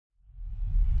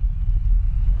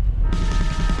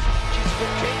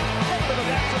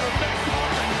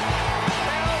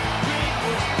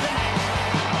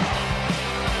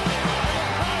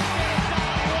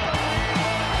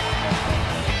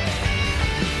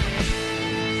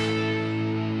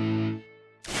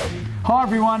Hi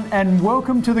everyone and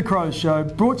welcome to The Crows Show,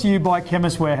 brought to you by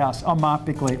Chemist Warehouse. I'm Mark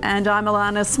Bickley. And I'm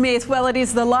Alana Smith. Well, it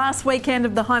is the last weekend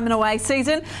of the home and away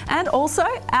season and also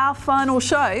our final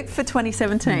show for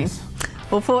 2017. Yes.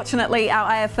 Well, fortunately, our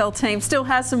AFL team still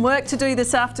has some work to do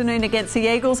this afternoon against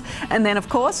the Eagles and then, of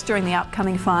course, during the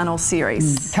upcoming final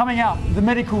series. Coming up, the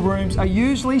medical rooms are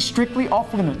usually strictly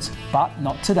off limits, but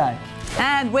not today.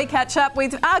 And we catch up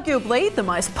with arguably the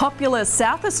most popular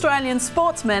South Australian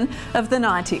sportsman of the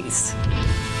 90s.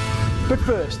 But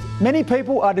first, many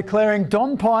people are declaring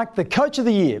Don Pyke the Coach of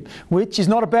the Year, which is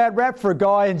not a bad rap for a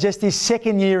guy in just his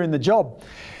second year in the job.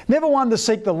 Never one to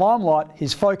seek the limelight,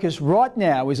 his focus right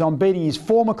now is on beating his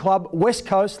former club West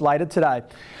Coast later today.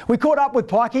 We caught up with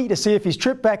Pikey to see if his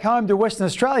trip back home to Western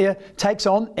Australia takes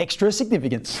on extra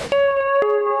significance.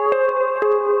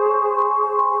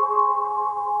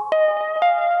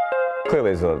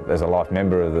 Clearly, as a life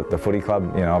member of the footy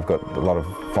club, you know, I've got a lot of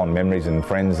fond memories and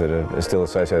friends that are still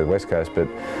associated with West Coast. But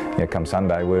you know, come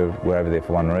Sunday, we're over there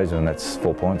for one reason, and that's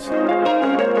 4 points.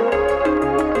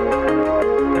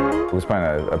 It's been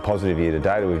a positive year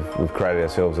today. We've created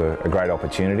ourselves a great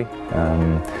opportunity,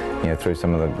 you know, through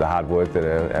some of the hard work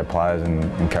that our players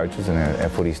and coaches and our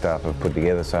footy staff have put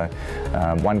together. So,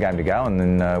 one game to go, and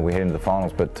then we head into the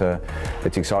finals. But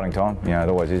it's an exciting time. You know, it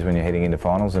always is when you're heading into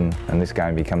finals, and this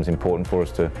game becomes important for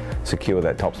us to secure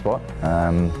that top spot.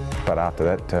 But after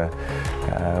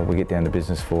that, we get down to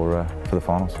business for the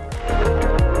finals.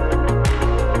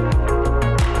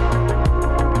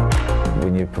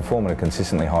 When you perform at a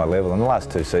consistently high level, in the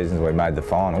last 2 seasons we made the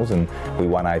finals and we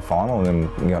won a final and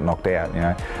then we got knocked out. You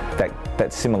know,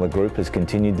 that similar group has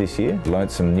continued this year, learnt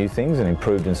some new things and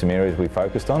improved in some areas we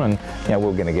focused on, and you know,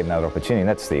 we're going to get another opportunity. And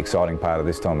that's the exciting part of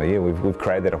this time of the year. We've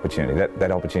created that opportunity.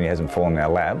 That opportunity hasn't fallen in our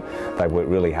lap. They've worked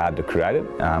really hard to create it,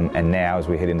 and now as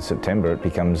we head into September, it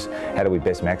becomes how do we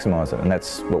best maximise it, and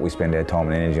that's what we spend our time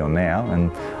and energy on now.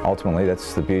 And ultimately,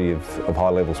 that's the beauty of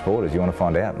high-level sport, is you want to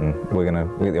find out, and we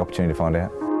get the opportunity to find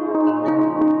out.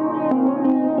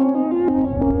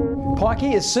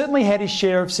 Pikey has certainly had his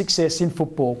share of success in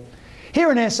football. Here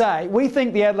in SA, we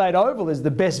think the Adelaide Oval is the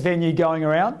best venue going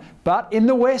around, but in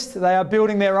the West, they are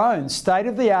building their own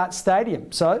state-of-the-art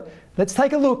stadium. So let's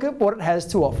take a look at what it has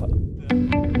to offer.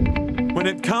 When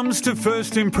it comes to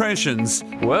first impressions,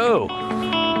 whoa,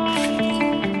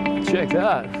 check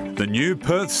that. The new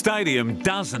Perth Stadium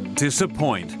doesn't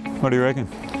disappoint. What do you reckon?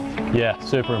 Yeah,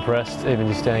 super impressed. Even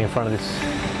just standing in front of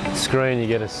this screen, you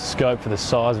get a scope for the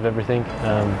size of everything.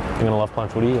 I'm going to love playing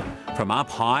footy here. From up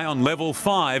high on level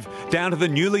 5 down to the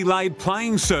newly laid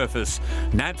playing surface,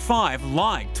 Nat Fyfe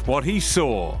liked what he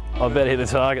saw. I better hit the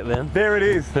target then. There it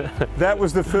is. That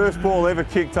was the first ball ever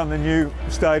kicked on the new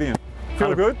stadium.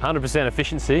 Feel good? 100%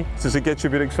 efficiency. Does it get you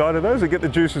a bit excited though? Does it get the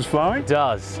juices flowing? It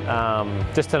does.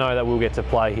 Just to know that we'll get to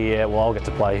play here, well, I'll get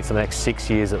to play for the next 6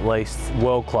 years at least.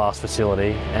 World-class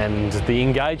facility, and the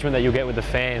engagement that you'll get with the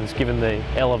fans, given the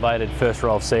elevated first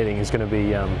row of seating, is going to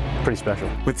be pretty special.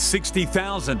 With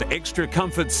 60,000 extra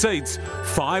comfort seats,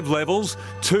 5 levels,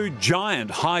 2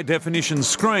 giant high-definition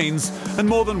screens and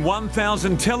more than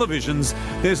 1,000 televisions,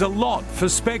 there's a lot for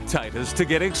spectators to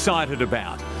get excited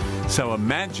about. So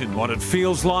imagine what it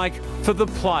feels like for the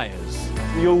players.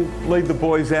 You'll lead the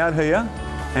boys out here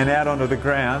and out onto the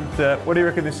ground. What do you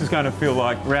reckon this is going to feel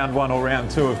like round 1 or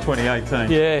round 2 of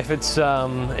 2018? Yeah, if it's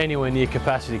anywhere near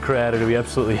capacity crowd, it'll be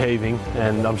absolutely heaving,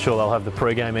 and I'm sure they'll have the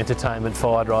pre-game entertainment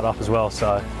fired right up as well,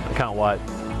 so I can't wait.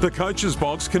 The coach's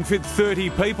box can fit 30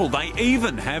 people. They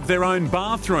even have their own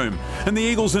bathroom. And the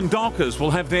Eagles and Dockers will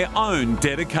have their own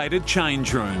dedicated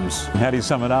change rooms. How do you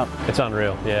sum it up? It's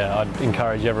unreal, yeah. I'd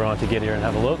encourage everyone to get here and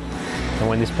have a look. And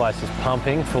when this place is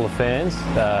pumping, full of fans,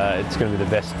 it's going to be the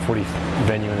best footy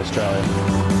venue in Australia.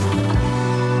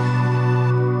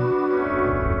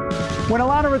 When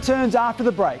Alana returns after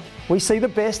the break, we see the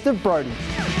best of Brodie.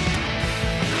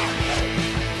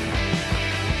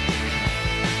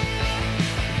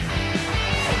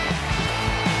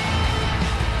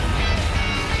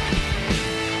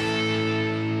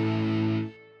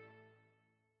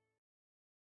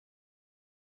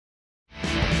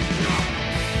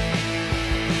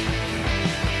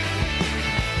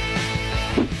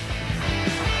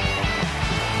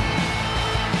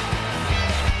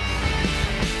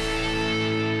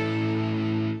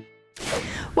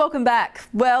 Welcome back.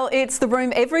 Well, it's the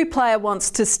room every player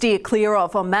wants to steer clear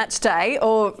of on match day,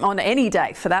 or on any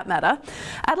day for that matter.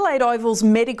 Adelaide Oval's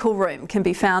medical room can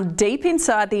be found deep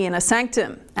inside the inner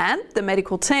sanctum, and the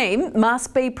medical team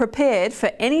must be prepared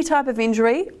for any type of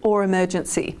injury or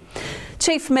emergency.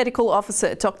 Chief Medical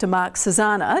Officer Dr. Mark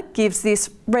Cesana gives this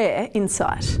rare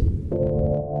insight.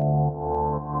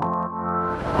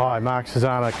 Hi, Mark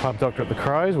Cesano, club doctor at the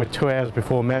Crows. We're 2 hours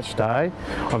before match day.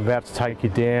 I'm about to take you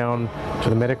down to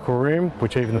the medical room,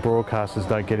 which even the broadcasters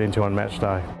don't get into on match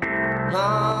day.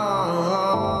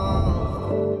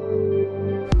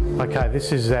 Okay,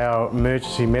 this is our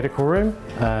emergency medical room,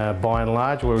 by and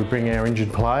large, where we bring our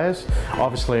injured players.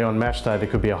 Obviously on match day there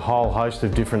could be a whole host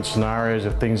of different scenarios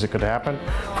of things that could happen,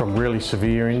 from really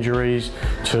severe injuries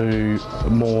to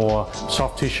more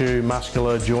soft tissue,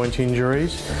 muscular, joint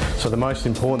injuries. So the most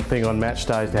important thing on match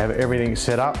day is to have everything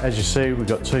set up. As you see, we've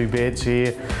got 2 beds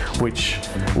here, which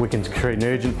we can treat an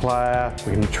urgent player,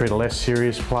 we can treat a less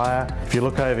serious player. If you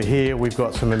look over here, we've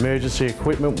got some emergency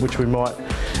equipment which we might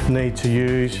need to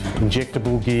use,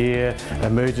 injectable gear,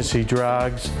 emergency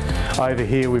drugs. Over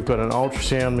here we've got an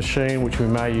ultrasound machine which we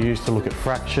may use to look at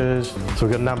fractures. So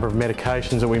we've got a number of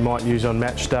medications that we might use on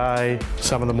match day.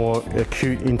 Some of the more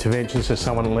acute interventions, so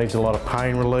someone that needs a lot of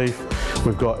pain relief.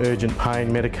 We've got urgent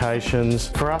pain medications.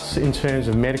 For us, in terms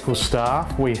of medical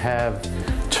staff, we have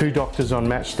 2 doctors on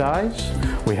match days.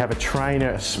 We have a trainer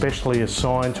especially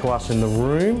assigned to us in the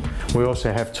room. We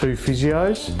also have 2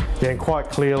 physios. And quite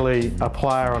clearly a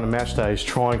player on a match day is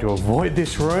trying to avoid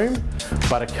this room,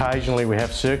 but occasionally we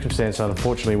have circumstances,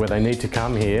 unfortunately, where they need to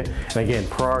come here. And again,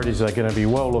 priorities are going to be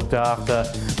well looked after,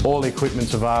 all the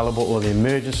equipment's available, all the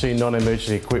emergency,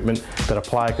 non-emergency equipment that a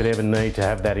player could ever need to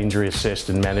have that injury assessed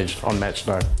and managed on match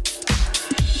day.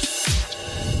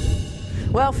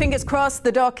 Well, fingers crossed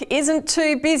the doc isn't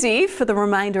too busy for the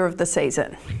remainder of the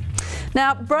season.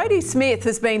 Now, Brodie Smith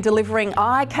has been delivering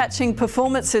eye-catching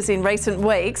performances in recent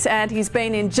weeks, and he's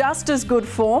been in just as good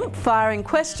form, firing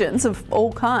questions of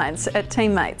all kinds at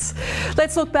teammates.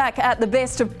 Let's look back at the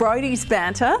best of Brodie's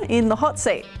banter in the hot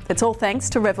seat. It's all thanks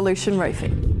to Revolution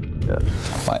Roofing. Yeah.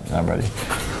 Wait, no, Brodie.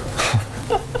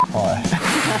 Hi.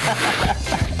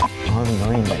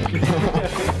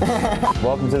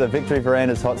 Welcome to the Victory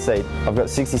Veranda's hot seat. I've got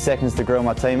 60 seconds to grill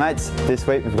my teammates. This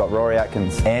week we've got Rory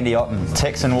Atkins, Andy Otten,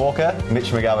 Texan Walker,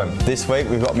 Mitch McGovern. This week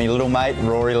we've got me little mate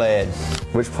Rory Laird.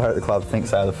 Which player at the club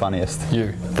thinks they are the funniest?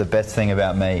 You. The best thing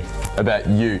about me. About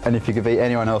you. And if you could be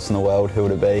anyone else in the world, who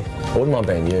would it be? I wouldn't mind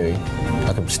being you.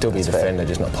 I could still be a defender,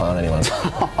 just not play on anyone.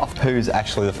 Who's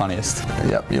actually the funniest?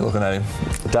 Yep, you're looking at him.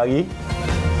 Dougie.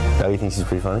 Dougie thinks he's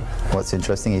pretty funny. What's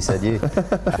interesting, he said you.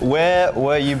 Where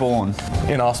were you born?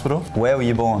 In hospital. Where were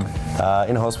you born?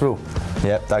 In hospital.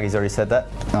 Yep, Dougie's already said that.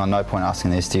 Oh, no point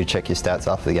asking this. Do you check your stats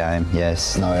after the game?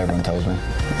 Yes. No, everyone tells me.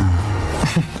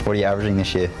 What are you averaging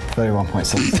this year?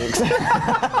 31.76.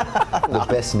 The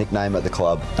best nickname at the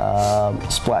club?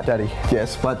 Splat Daddy. Yeah,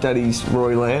 Splat Daddy's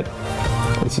Rory Laird.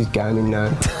 It's his gaming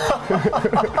name.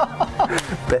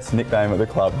 Best nickname at the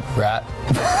club? Rat.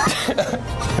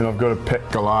 And I've got a pet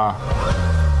galah.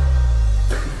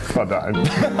 I don't.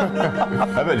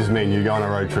 How about just me and you go on a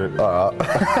road trip? All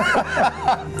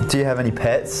right. Do you have any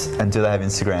pets, and do they have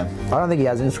Instagram? I don't think he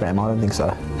has Instagram. I don't think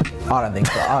so. I don't think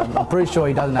so. I'm pretty sure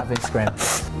he doesn't have Instagram.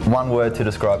 One word to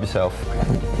describe yourself.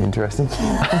 Interesting.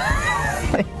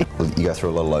 You go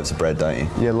through a lot of loaves of bread, don't you?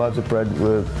 Yeah, loaves of bread.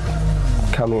 We're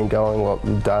coming and going like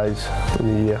the days of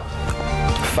the year.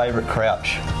 Favourite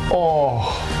crouch?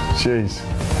 Oh, jeez.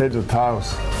 Heads or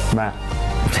tails? Matt.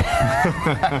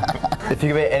 If you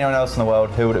could be anyone else in the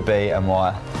world, who would it be and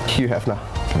why? Hugh Hefner.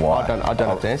 Why? I don't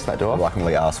have to answer that, do I?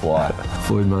 Luckily ask why.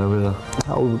 Floyd Mayweather.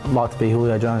 I would like to be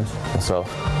Julio Jones. Myself.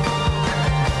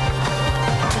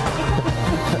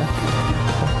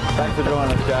 Thanks for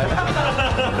joining us, Jay.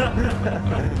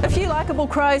 A few likeable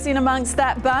Crows in amongst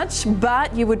that bunch,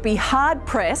 but you would be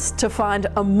hard-pressed to find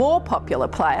a more popular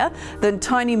player than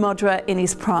Tony Modra in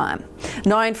his prime.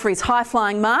 Known for his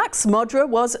high-flying marks, Modra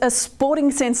was a sporting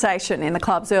sensation in the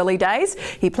club's early days.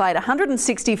 He played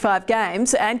 165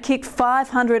 games and kicked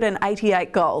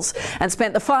 588 goals and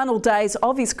spent the final days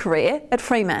of his career at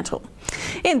Fremantle.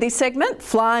 In this segment,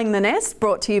 Flying the Nest,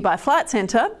 brought to you by Flight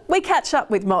Centre, we catch up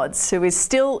with Mods, who is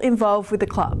still involved with the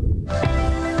club.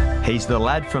 He's the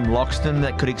lad from Loxton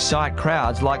that could excite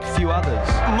crowds like few others.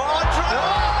 Modra!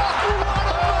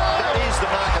 That is the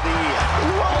mark of the year.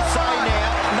 I'll say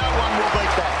now, no one will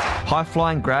beat that.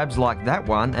 High-flying grabs like that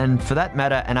one, and for that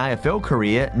matter, an AFL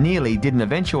career, nearly didn't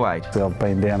eventuate. I've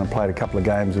been down and played a couple of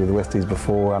games with the Westies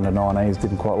before, under 19s,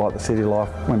 didn't quite like the city life,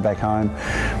 went back home,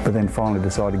 but then finally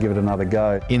decided to give it another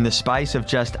go. In the space of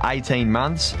just 18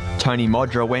 months, Tony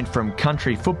Modra went from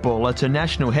country footballer to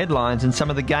national headlines and some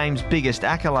of the game's biggest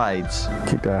accolades.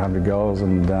 Kicked 100 goals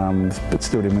and but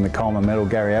still didn't win the Coleman medal.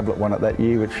 Gary Ablett won it that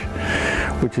year,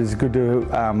 which is good to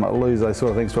lose those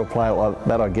sort of things to a player like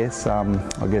that, I guess.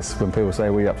 when people say,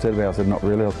 "Were you upset about it?" I said, "Not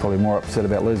really. I was probably more upset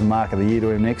about losing Mark of the Year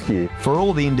to him next year." For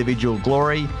all the individual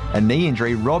glory, a knee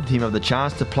injury robbed him of the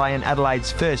chance to play in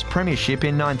Adelaide's first premiership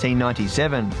in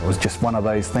 1997. It was just one of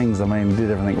those things. I mean,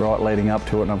 did everything right leading up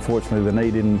to it, and unfortunately the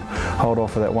knee didn't hold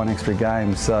off for that one extra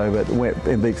game. So, but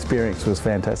the experience was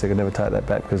fantastic. I'd never take that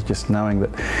back, because just knowing that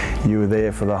you were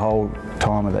there for the whole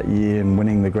time of that year and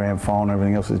winning the grand final and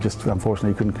everything else, was just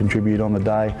unfortunately couldn't contribute on the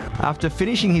day. After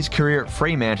finishing his career at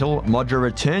Fremantle, Modra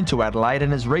returned to Adelaide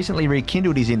and has recently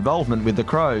rekindled his involvement with the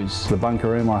Crows. The bunker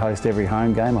room, I host every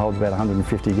home game. I hold about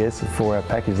 150 guests. It's a 4-hour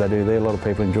package they do there. A lot of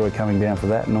people enjoy coming down for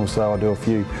that, and also I do a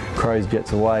few Crows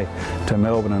jets away to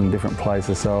Melbourne and different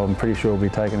places, so I'm pretty sure we'll be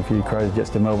taking a few Crows jets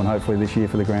to Melbourne hopefully this year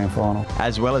for the grand final.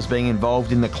 As well as being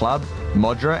involved in the club,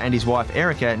 Modra and his wife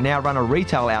Erica now run a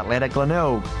retail outlet at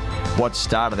Glenelg. What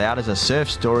started out as a surf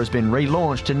store has been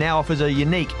relaunched and now offers a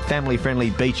unique family-friendly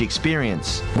beach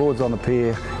experience. Boards on the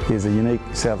Pier is a unique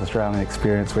South Australian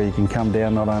experience where you can come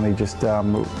down, not only just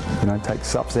take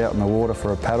sups out in the water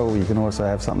for a paddle, you can also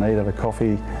have something to eat, have a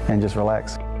coffee and just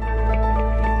relax.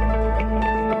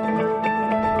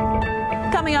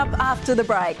 Coming up after the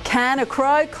break, can a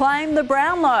Crow claim the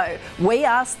Brownlow? We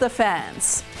ask the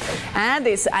fans. And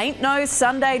this ain't no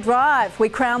Sunday drive. We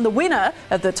crown the winner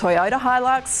of the Toyota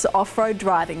Hilux Off-Road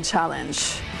Driving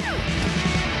Challenge.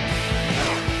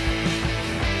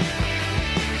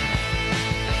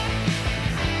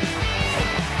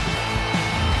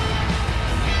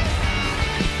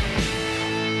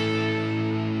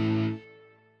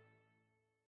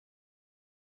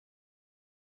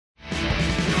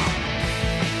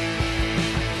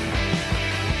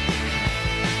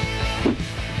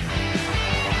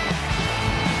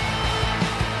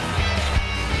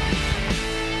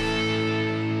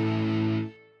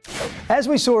 As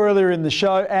we saw earlier in the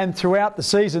show and throughout the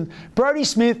season, Brodie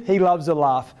Smith, he loves a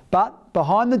laugh. But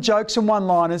behind the jokes and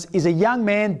one-liners is a young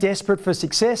man desperate for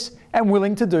success and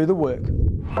willing to do the work.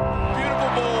 Beautiful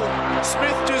ball.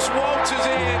 Smith just waltzes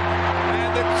in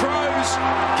and the Crows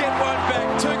get one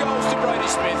back. 2 goals to Brodie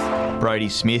Smith. Brodie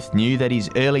Smith knew that his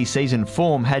early season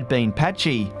form had been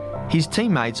patchy. His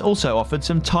teammates also offered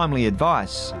some timely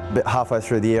advice. Halfway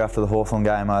through the year after the Hawthorn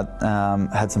game, I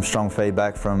had some strong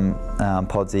feedback from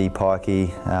Podsy,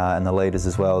 Pikey and the leaders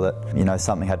as well that,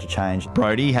 something had to change.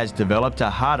 Brodie has developed a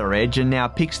harder edge and now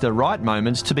picks the right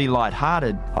moments to be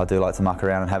light-hearted. I do like to muck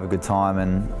around and have a good time,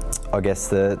 and I guess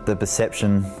the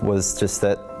perception was just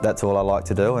that that's all I like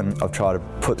to do, and I've tried to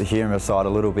put the humour aside a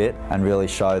little bit and really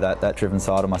show that driven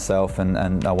side of myself,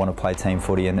 and I want to play team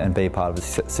footy and be part of a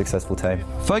successful team.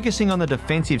 Focusing on the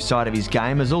defensive side of his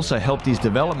game has also helped his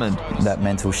development. That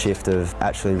mental shift of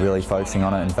actually really focusing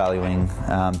on it and valuing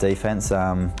defence.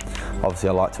 Obviously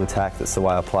I like to attack, that's the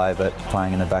way I play, but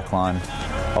playing in the back line,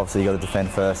 obviously you've got to defend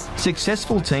first.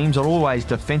 Successful teams are always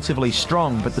defensively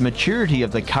strong, but the maturity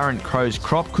of the current Crows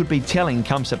crop could be telling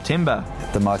come September.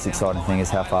 The most exciting thing is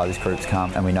how far this group's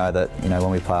come, and we know that when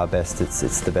we play our best,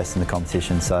 it's the best in the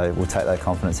competition, so we'll take that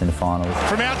confidence into finals.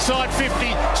 From outside 50,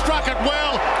 struck it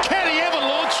well. Can he ever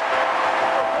launch?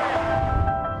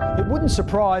 It wouldn't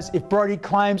surprise if Brodie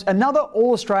claims another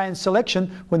All-Australian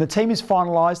selection when the team is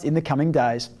finalised in the coming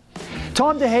days.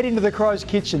 Time to head into the Crows'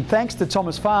 kitchen thanks to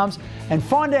Thomas Farms and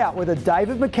find out whether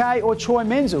David McKay or Troy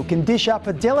Menzel can dish up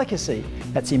a delicacy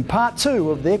that's in part 2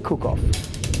 of their cook-off.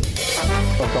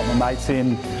 I've got my mates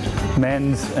in,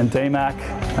 Menz and DMAC,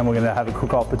 and we're going to have a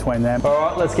cook-off between them. All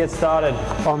right, let's get started.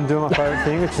 I'm doing my favourite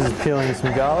thing, which is peeling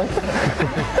some garlic.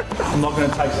 I'm not going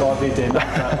to take sides here, DMAC,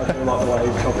 I do like the way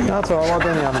he's chopping it. That's all right, I like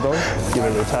being the underdog. Give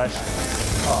it a taste.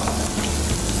 Oh.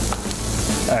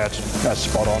 That's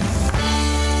spot on.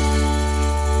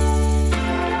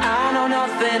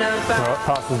 Alright,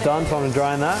 pasta's done, time to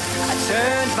drain that. I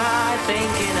turned my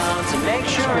thinking on to make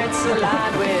sure it's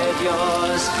aligned with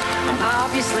yours. I'm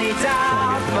obviously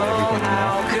doubtful,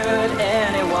 how could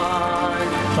anyone?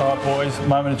 Alright boys,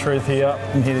 moment of truth here.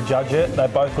 I'm here to judge it. They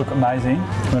both look amazing.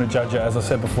 I'm going to judge it, as I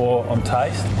said before, on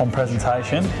taste, on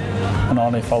presentation, and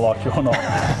on if I like you or not,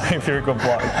 if you're a good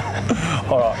bloke.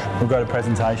 Alright, we'll go to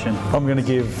presentation. I'm going to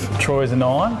give Troy's a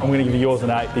 9. I'm going to give yours an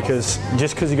 8 because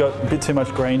you got a bit too much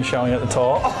green showing at the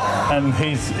top, and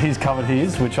he's covered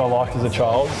his, which I liked as a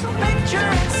child.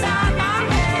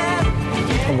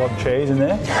 A lot of cheese in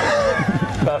there.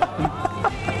 But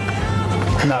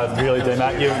no, really do,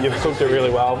 mate. You've cooked it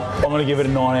really well. I'm going to give it a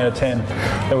 9 out of 10.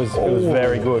 It was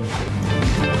very good.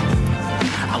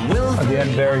 At the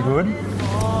end, very good.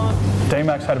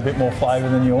 D-Max had a bit more flavour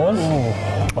than yours.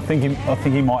 I think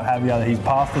he might have the other. His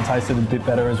pasta tasted a bit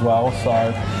better as well, so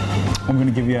I'm I'm going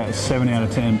to give you a 7 out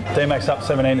of 10. D-Mac's up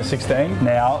 17 to 16.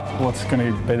 Now, what's going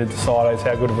to be the decider is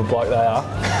how good of a bloke they are.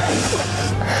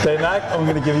 D-Mac, I'm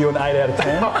going to give you an 8 out of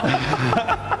 10.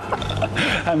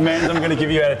 And Men's, I'm going to give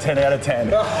you out of 10 out of 10.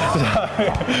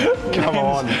 So, Come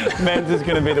on. Men's is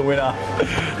going to be the winner.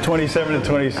 27 to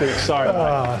 26. Sorry,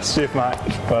 mate. Stiff, mate.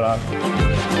 But,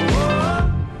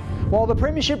 While the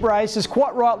premiership race has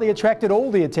quite rightly attracted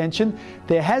all the attention,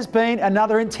 there has been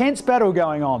another intense battle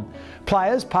going on.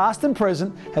 Players, past and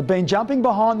present, have been jumping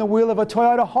behind the wheel of a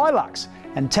Toyota Hilux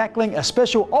and tackling a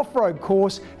special off-road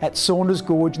course at Saunders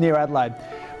Gorge near Adelaide.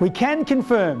 We can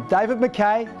confirm David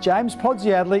McKay, James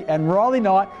Podsiadly and Riley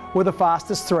Knight were the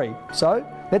fastest three. So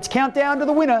let's count down to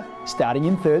the winner, starting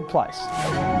in third place.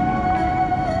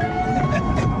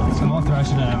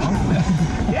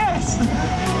 Yes!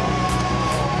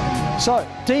 So,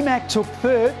 D-Mac took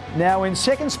third. Now in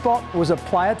second spot was a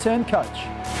player turned coach.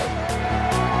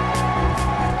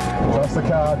 Trust the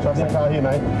car here,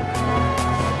 mate.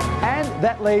 And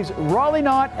that leaves Riley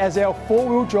Knight as our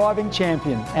four-wheel driving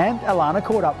champion. And Alana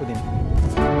caught up with him.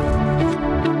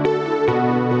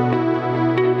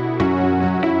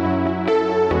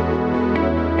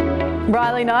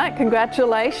 Riley Knight,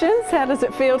 congratulations. How does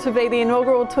it feel to be the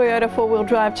inaugural Toyota four-wheel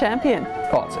drive champion?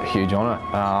 Oh, it's a huge honour.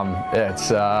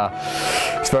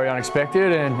 It's very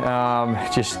unexpected and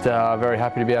just very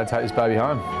happy to be able to take this baby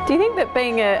home. Do you think that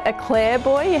being a Clare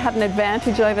boy, you had an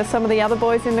advantage over some of the other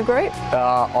boys in the group?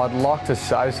 I'd like to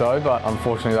say so, but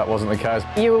unfortunately that wasn't the case.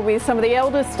 You were with some of the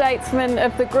elder statesmen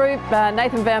of the group,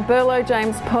 Nathan Van Berlo,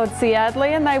 James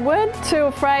Podsiadly, and they weren't too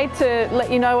afraid to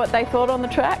let you know what they thought on the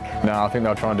track? No, I think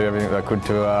they'll try and do everything they could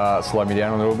to slow me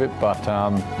down a little bit, but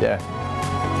yeah,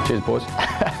 cheers boys.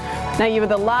 Now you were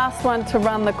the last one to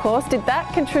run the course. Did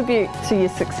that contribute to your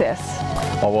success?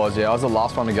 I was the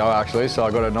last one to go actually, so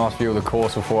I got a nice view of the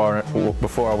course before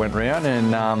I went round,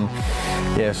 and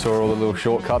yeah, saw all the little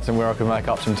shortcuts and where I could make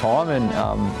up some time, and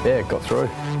yeah, got through.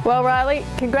 Well, Riley,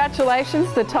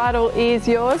 congratulations. The title is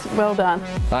yours. Well done.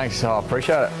 Thanks, I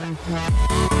appreciate it.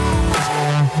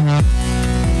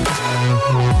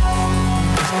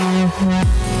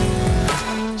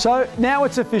 So now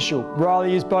it's official.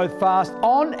 Riley is both fast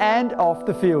on and off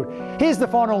the field. Here's the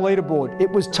final leaderboard. It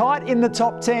was tight in the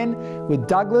top 10 with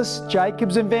Douglas,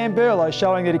 Jacobs and Van Berlo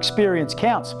showing that experience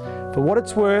counts. For what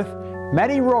it's worth,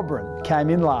 Matty Robran came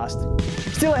in last.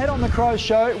 Still ahead on the Crows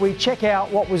show, we check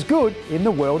out what was good in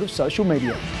the world of social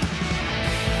media.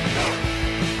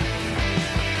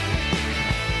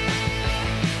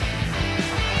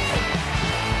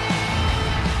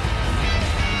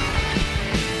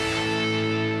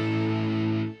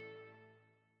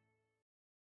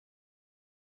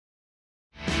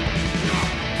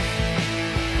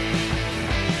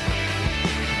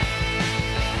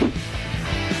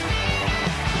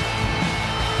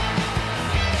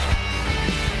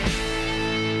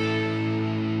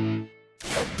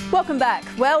 Welcome back.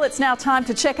 Well, it's now time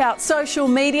to check out social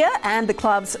media, and the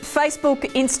club's Facebook,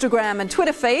 Instagram and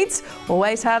Twitter feeds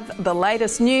always have the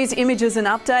latest news, images and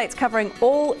updates covering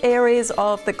all areas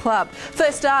of the club.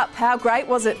 First up, how great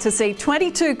was it to see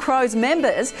 22 Crows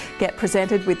members get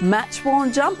presented with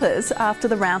match-worn jumpers after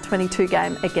the round 22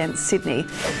 game against Sydney?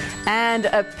 And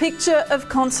a picture of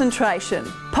concentration.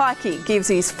 Pikey gives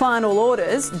his final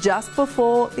orders just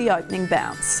before the opening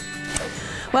bounce.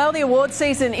 Well, the award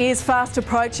season is fast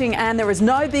approaching and there is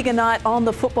no bigger night on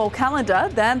the football calendar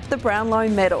than the Brownlow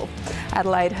Medal.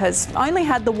 Adelaide has only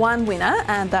had the one winner,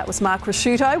 and that was Mark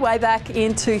Rasciuto way back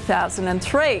in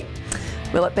 2003.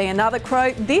 Will it be another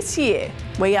Crow this year?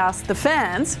 We asked the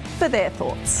fans for their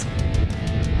thoughts.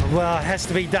 Well, it has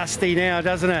to be Dusty now,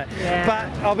 doesn't it? Yeah. But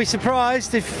I'll be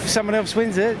surprised if someone else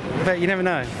wins it, but you never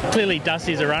know. Clearly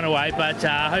Dusty's a runaway, but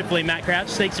hopefully Matt Crouch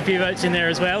sneaks a few votes in there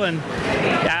as well and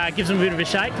gives them a bit of a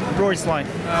shake. Rory Sloane.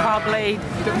 Probably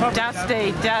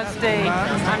Dusty.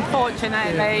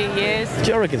 Unfortunately, yes.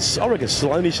 I reckon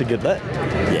Sloaney should get that.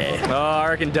 Yeah. Oh, I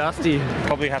reckon Dusty.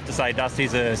 Probably have to say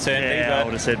Dusty's a certainty. Yeah, I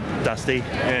would have said Dusty.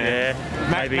 Yeah.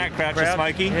 Matt Crouch or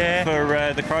Smokey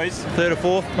for the Crows. Third or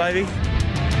fourth, maybe.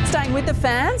 Staying with the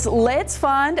fans, let's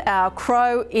find our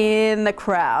Crow in the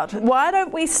crowd. Why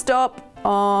don't we stop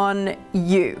on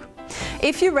you?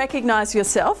 If you recognise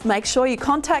yourself, make sure you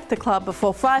contact the club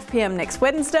before 5 p.m. next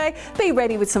Wednesday. Be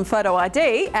ready with some photo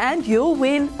ID and you'll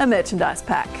win a merchandise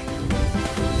pack.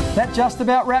 That just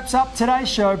about wraps up today's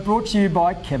show, brought to you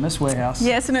by Chemist Warehouse.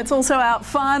 Yes, and it's also our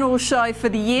final show for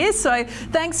the year, so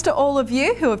thanks to all of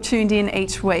you who have tuned in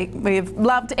each week. We've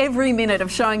loved every minute of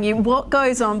showing you what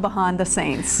goes on behind the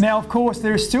scenes. Now, of course,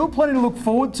 there is still plenty to look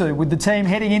forward to with the team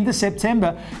heading into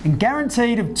September and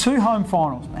guaranteed of 2 home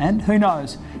finals. And who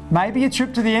knows, maybe a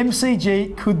trip to the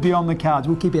MCG could be on the cards.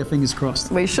 We'll keep our fingers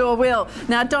crossed. We sure will.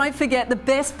 Now, don't forget, the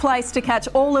best place to catch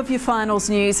all of your finals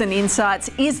news and insights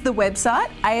is the website,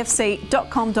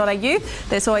 afc.com.au.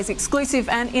 There's always exclusive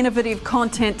and innovative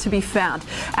content to be found.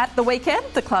 At the weekend,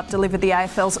 the club delivered the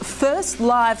AFL's first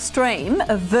live stream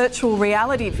of virtual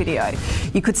reality video.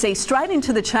 You could see straight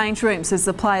into the change rooms as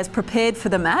the players prepared for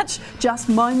the match just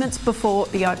moments before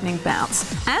the opening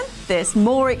bounce. And there's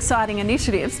more exciting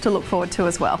initiatives to look forward to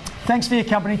as well. Thanks for your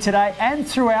company today and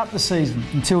throughout the season.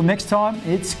 Until next time,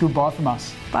 it's goodbye from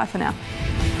us. Bye for now.